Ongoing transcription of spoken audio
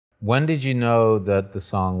When did you know that the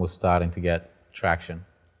song was starting to get traction?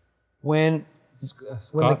 When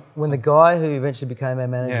Scott? when the guy who eventually became our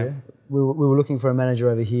manager, we were looking for a manager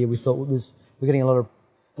over here. We thought, well,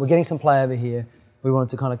 we're getting some play over here. We wanted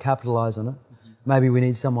to kind of capitalise on it. Maybe we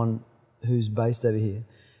need someone who's based over here.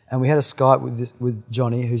 And we had a Skype with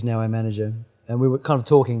Johnny, who's now our manager, and we were kind of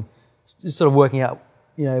talking, just sort of working out,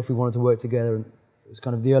 you know, if we wanted to work together. And it was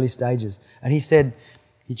kind of the early stages. And he said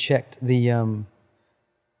he checked the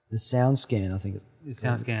sound scan, I think.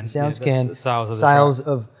 Sales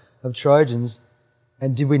of Trojans,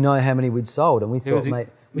 and did we know how many we'd sold? And we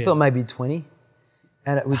thought maybe 20,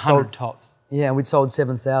 and we'd sold tops. Yeah, and we'd sold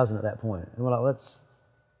 7,000 at that point, and we're like, well, that's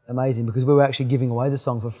amazing, because we were actually giving away the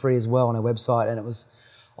song for free as well on our website, and it was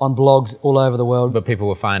on blogs all over the world. But people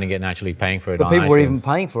were finding it and actually paying for it. But on people iTunes. were even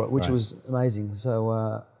paying for it, which was amazing.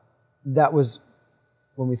 So that was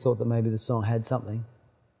when we thought that maybe the song had something.